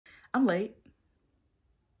I'm late.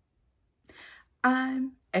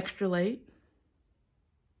 I'm extra late.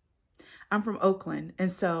 I'm from Oakland, and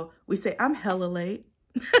so we say I'm hella late.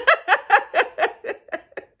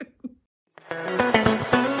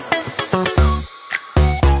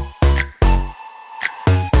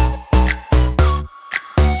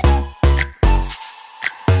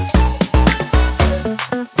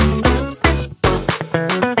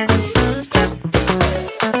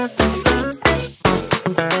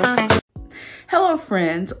 Hello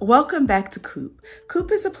friends, welcome back to Coop.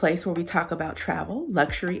 Coop is a place where we talk about travel,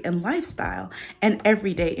 luxury, and lifestyle, and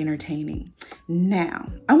everyday entertaining. Now,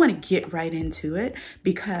 I want to get right into it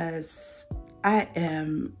because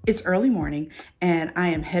it's early morning and I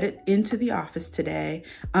am headed into the office today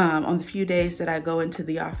on the few days that I go into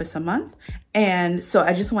the office a month. And so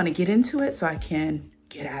I just want to get into it so I can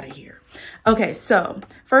get out of here. Okay, so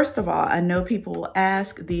first of all, I know people will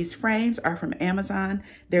ask, these frames are from Amazon.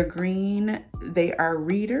 They're green. They are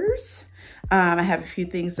readers. I have a few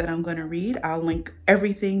things that I'm going to read. I'll link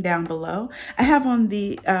everything down below. I have on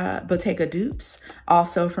the Bottega dupes,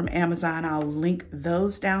 also from Amazon. I'll link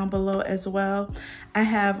those down below as well. I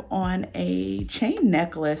have on a chain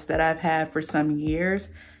necklace that I've had for some years.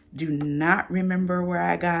 Do not remember where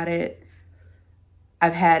I got it.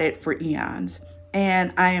 I've had it for eons.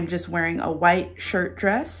 And I am just wearing a white shirt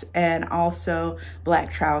dress and also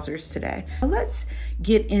black trousers today. Let's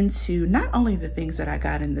get into not only the things that I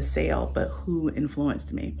got in the sale, but who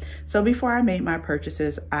influenced me. So before I made my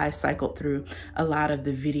purchases, I cycled through a lot of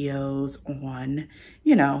the videos on,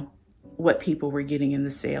 what people were getting in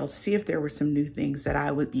the sales, see if there were some new things that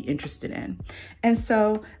I would be interested in. And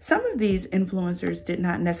so some of these influencers did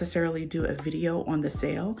not necessarily do a video on the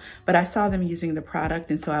sale, but I saw them using the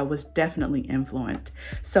product, and so I was definitely influenced.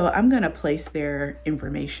 So I'm going to place their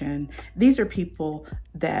information. These are people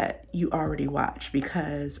that you already watch,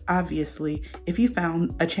 because obviously if you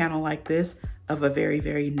found a channel like this of a very,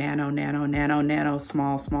 very nano,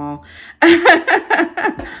 small,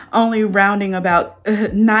 only rounding about,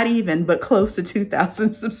 not even, but close to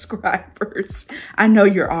 2,000 subscribers. I know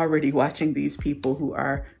you're already watching these people who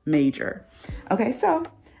are major. Okay, so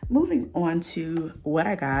moving on to what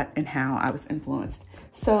I got and how I was influenced.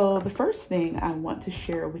 So the first thing I want to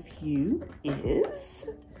share with you is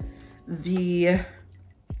the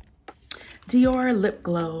Dior Lip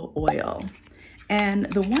Glow Oil. And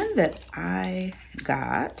the one that I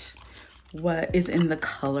got is in the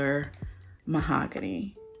color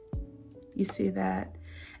mahogany. You see that?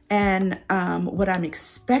 And what I'm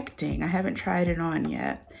expecting, I haven't tried it on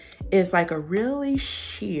yet, is like a really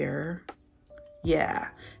sheer,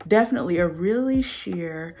 definitely a really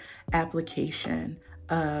sheer application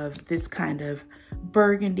of this kind of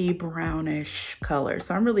burgundy brownish color.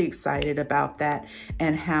 So I'm really excited about that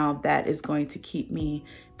and how that is going to keep me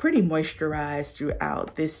pretty moisturized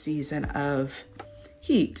throughout this season of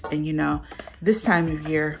heat. And this time of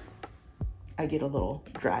year, I get a little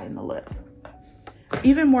dry in the lip,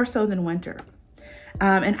 even more so than winter.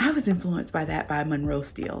 And I was influenced by that by Monroe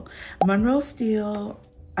Steele. Monroe Steele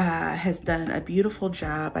has done a beautiful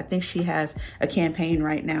job. I think she has a campaign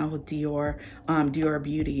right now with Dior, Dior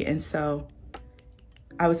Beauty. And so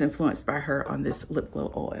I was influenced by her on this lip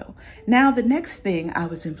glow oil. Now, the next thing I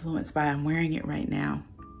was influenced by, I'm wearing it right now.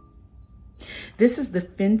 This is the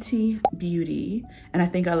Fenty Beauty, and I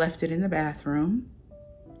think I left it in the bathroom,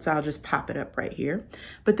 so I'll just pop it up right here.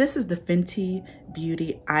 But this is the Fenty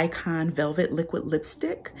Beauty Icon Velvet Liquid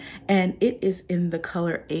Lipstick, and it is in the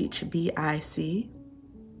color HBIC.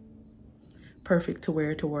 Perfect to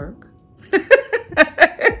wear to work.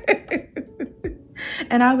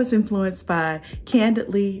 And I was influenced by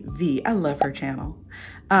Candidly V. I love her channel.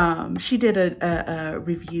 She did a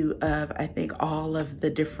review of, I think, all of the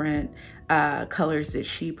different colors that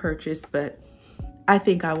she purchased, but I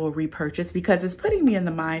think I will repurchase because it's putting me in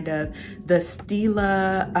the mind of the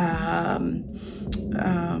Stila,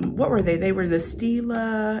 what were they? They were the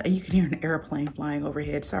Stila, and you can hear an airplane flying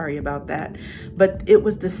overhead. Sorry about that. But it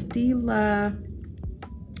was the Stila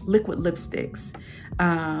liquid lipsticks.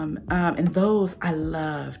 And those I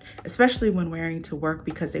loved, especially when wearing to work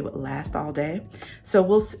because they would last all day.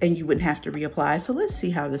 So and you wouldn't have to reapply. So let's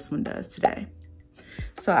see how this one does today.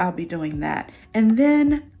 So I'll be doing that. And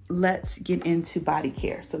then let's get into body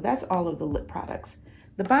care. So that's all of the lip products.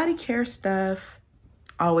 The body care stuff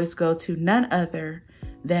always go to none other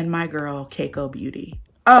than my girl, Keiko Beauty.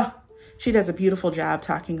 Oh, she does a beautiful job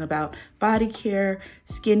talking about body care,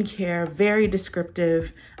 skincare, very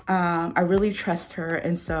descriptive. I really trust her.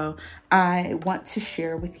 And so I want to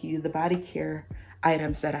share with you the body care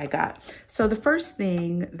items that I got. So the first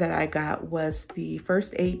thing that I got was the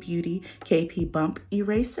First Aid Beauty KP Bump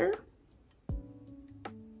Eraser.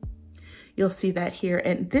 You'll see that here,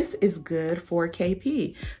 and this is good for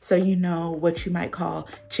KP. So you know what you might call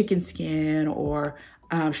chicken skin or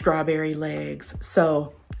strawberry legs.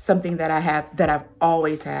 So something that I've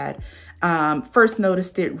always had. First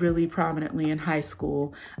noticed it really prominently in high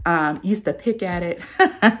school. Used to pick at it,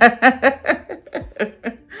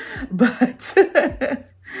 but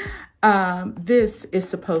this is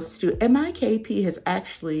supposed to, and my KP has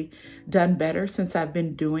actually done better since I've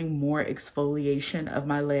been doing more exfoliation of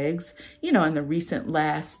my legs, you know, in the recent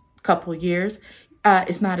last couple years.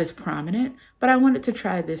 It's not as prominent, but I wanted to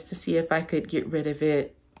try this to see if I could get rid of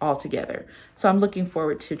it altogether. So I'm looking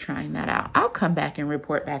forward to trying that out. I'll come back and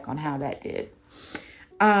report back on how that did.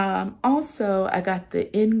 Also, I got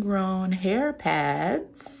the Ingrown hair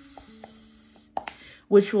pads,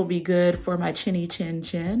 which will be good for my chinny chin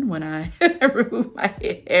chin when I remove my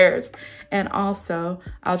hairs. And also,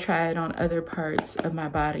 I'll try it on other parts of my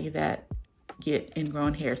body that get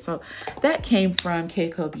ingrown hair. So that came from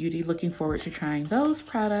Keiko Beauty. Looking forward to trying those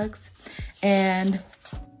products. And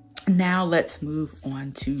now let's move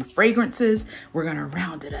on to fragrances. We're gonna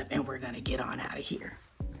round it up and we're gonna get on out of here.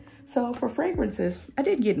 So for fragrances, I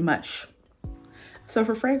didn't get much. So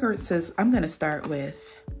for fragrances, I'm gonna start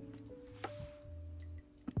with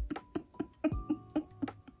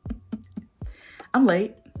I'm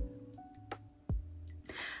late.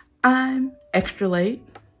 I'm extra late.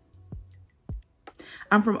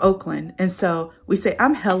 I'm from Oakland, and so we say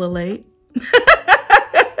I'm hella late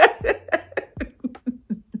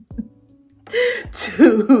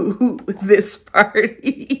to this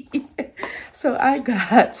party. So I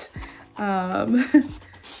got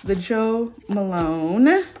the Joe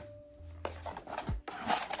Malone.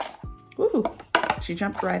 Woo, she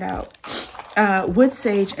jumped right out. Wood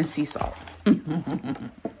sage and sea salt.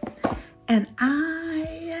 And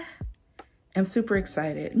I am super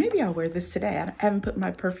excited. Maybe I'll wear this today. I haven't put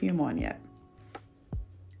my perfume on yet.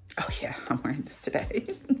 Oh yeah, I'm wearing this today.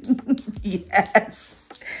 Yes.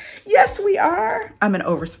 Yes, we are. I'm an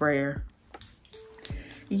oversprayer.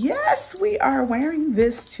 Yes, we are wearing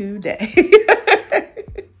this today.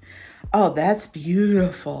 Oh, that's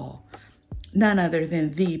beautiful. None other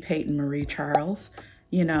than the Peyton Marie Charles,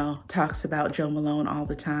 you know, talks about Joe Malone all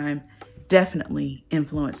the time. Definitely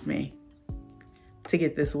influenced me to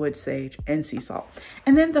get this wood sage and sea salt.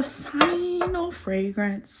 And then the final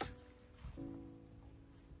fragrance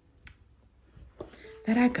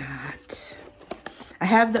that I got, I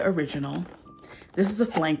have the original. This is a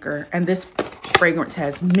flanker, and this fragrance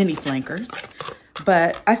has many flankers,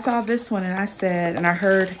 but I saw this one and I said, and I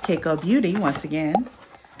heard Keiko Beauty once again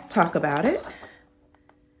talk about it.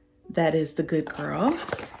 That is the Good Girl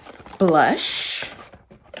Blush.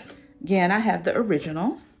 Again, I have the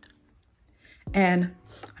original, and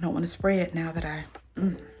I don't want to spray it now that I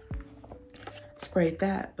sprayed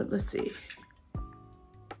that, but let's see.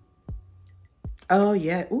 Oh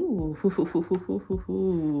yeah, ooh,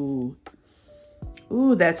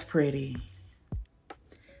 ooh, that's pretty.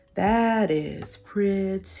 That is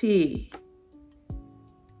pretty.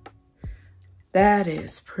 That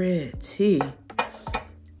is pretty.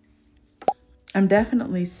 I'm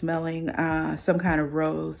definitely smelling some kind of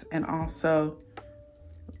rose and also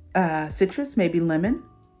citrus, maybe lemon.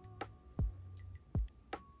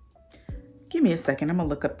 Give me a second. I'm gonna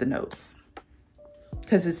look up the notes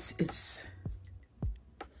because it's.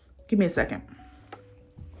 Give me a second.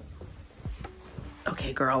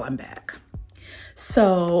 Okay, girl, I'm back.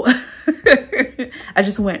 So I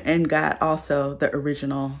just went and got also the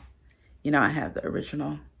original. You know, I have the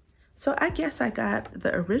original. So I guess I got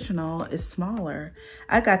the original is smaller.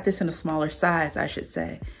 I got this in a smaller size, I should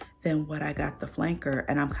say, than what I got the flanker.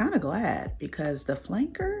 And I'm kind of glad because the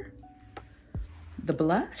flanker, the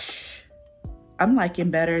blush, I'm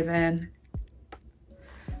liking better than,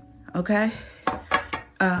 okay.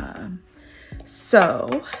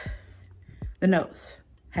 So the notes,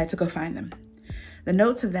 had to go find them. The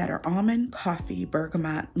notes of that are almond, coffee,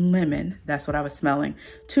 bergamot, lemon. That's what I was smelling.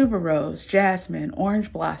 Tuberose, jasmine,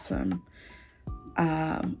 orange blossom,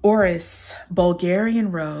 orris,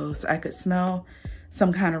 Bulgarian rose. I could smell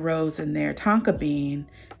some kind of rose in there. Tonka bean,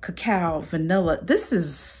 cacao, vanilla. This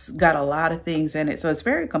has got a lot of things in it, so it's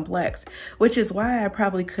very complex, which is why I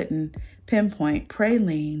probably couldn't pinpoint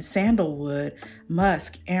praline, sandalwood,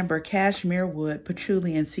 musk, amber, cashmere wood,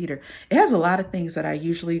 patchouli, and cedar. It has a lot of things that I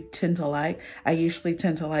usually tend to like. I usually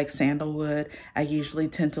tend to like sandalwood. I usually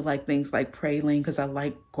tend to like things like praline because I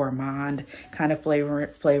like gourmand kind of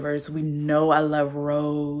flavors. We know I love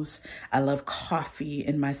rose. I love coffee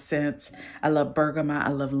in my scents. I love bergamot. I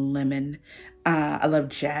love lemon. I love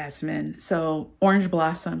jasmine. So orange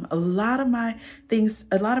blossom, a lot of my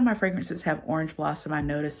fragrances have orange blossom, I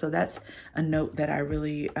noticed. So that's a note that I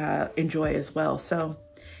really enjoy as well. So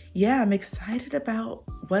yeah, I'm excited about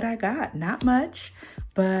what I got. Not much,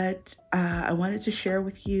 but I wanted to share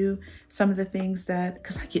with you some of the things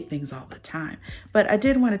because I get things all the time, but I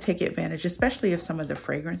did want to take advantage, especially of some of the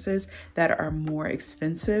fragrances that are more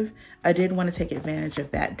expensive. I did want to take advantage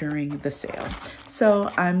of that during the sale. So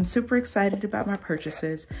I'm super excited about my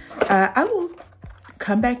purchases. I will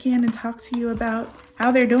come back in and talk to you about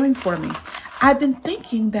how they're doing for me. I've been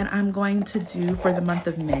thinking that I'm going to do for the month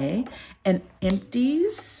of May an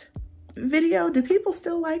empties video. Do people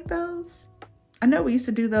still like those? I know we used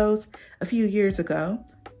to do those a few years ago,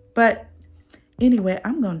 but anyway,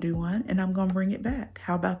 I'm going to do one and I'm going to bring it back.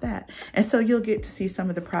 How about that? And so you'll get to see some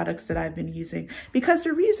of the products that I've been using, because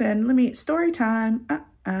the reason, Storytime,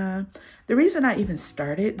 the reason I even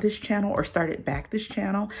started this channel or started back this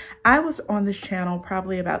channel, I was on this channel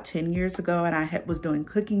probably about 10 years ago, and I was doing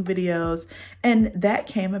cooking videos, and that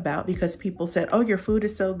came about because people said, oh, your food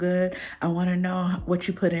is so good. I want to know what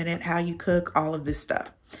you put in it, how you cook, all of this stuff.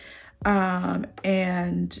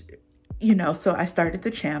 And so I started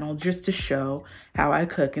the channel just to show how I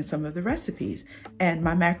cook and some of the recipes. And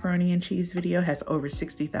my macaroni and cheese video has over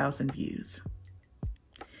 60,000 views.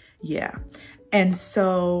 Yeah. And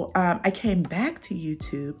so I came back to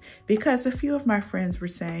YouTube because a few of my friends were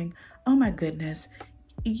saying, oh my goodness,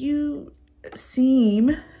 you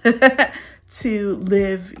seem to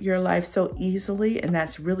live your life so easily. And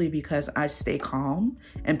that's really because I stay calm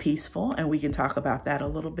and peaceful. And we can talk about that a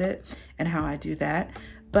little bit and how I do that.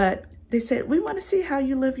 But they said, we want to see how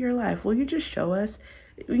you live your life. Will you just show us?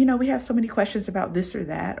 We have so many questions about this or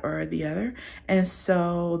that or the other. And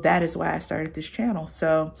so that is why I started this channel.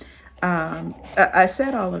 So I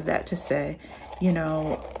said all of that to say,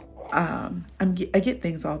 I get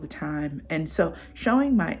things all the time. And so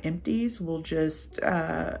showing my empties will just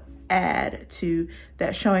add to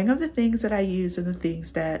that showing of the things that I use and the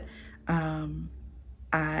things that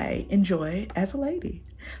I enjoy as a lady.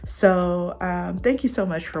 So thank you so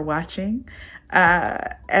much for watching.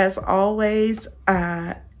 As always,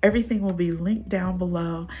 everything will be linked down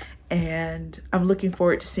below. And I'm looking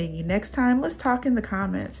forward to seeing you next time. Let's talk in the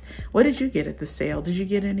comments. What did you get at the sale? Did you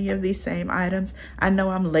get any of these same items? I know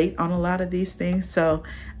I'm late on a lot of these things, so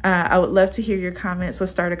I would love to hear your comments.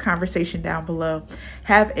 Let's start a conversation down below.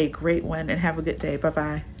 Have a great one and have a good day.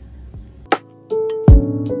 Bye-bye.